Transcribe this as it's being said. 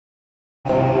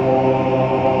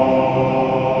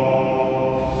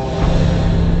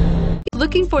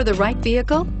for the right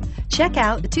vehicle? Check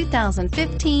out the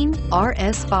 2015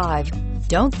 RS5.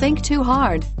 Don't think too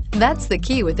hard. That's the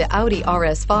key with the Audi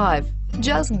RS5.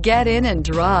 Just get in and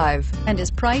drive, and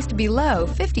is priced below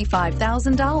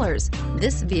 $55,000.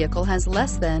 This vehicle has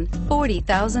less than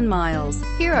 40,000 miles.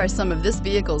 Here are some of this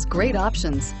vehicle's great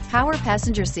options: power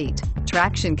passenger seat,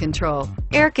 traction control,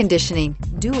 air conditioning,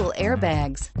 dual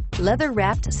airbags,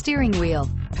 leather-wrapped steering wheel,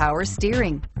 power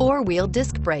steering, four-wheel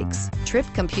disc brakes, trip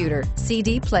computer,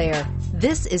 CD player.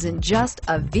 This isn't just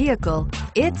a vehicle,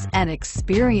 it's an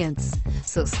experience.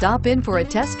 So stop in for a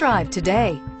test drive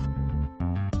today.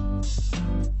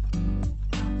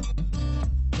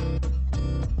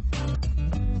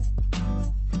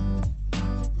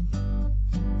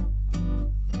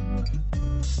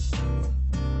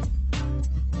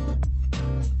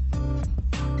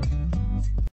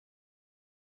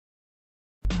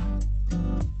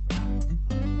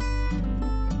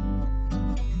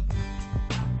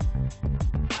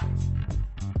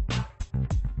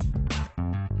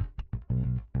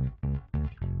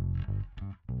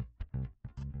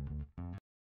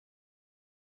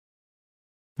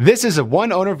 This is a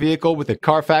one-owner vehicle with a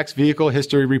Carfax Vehicle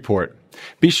History Report.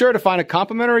 Be sure to find a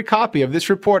complimentary copy of this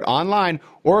report online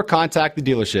or contact the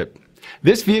dealership.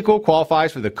 This vehicle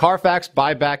qualifies for the Carfax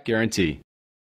Buyback Guarantee.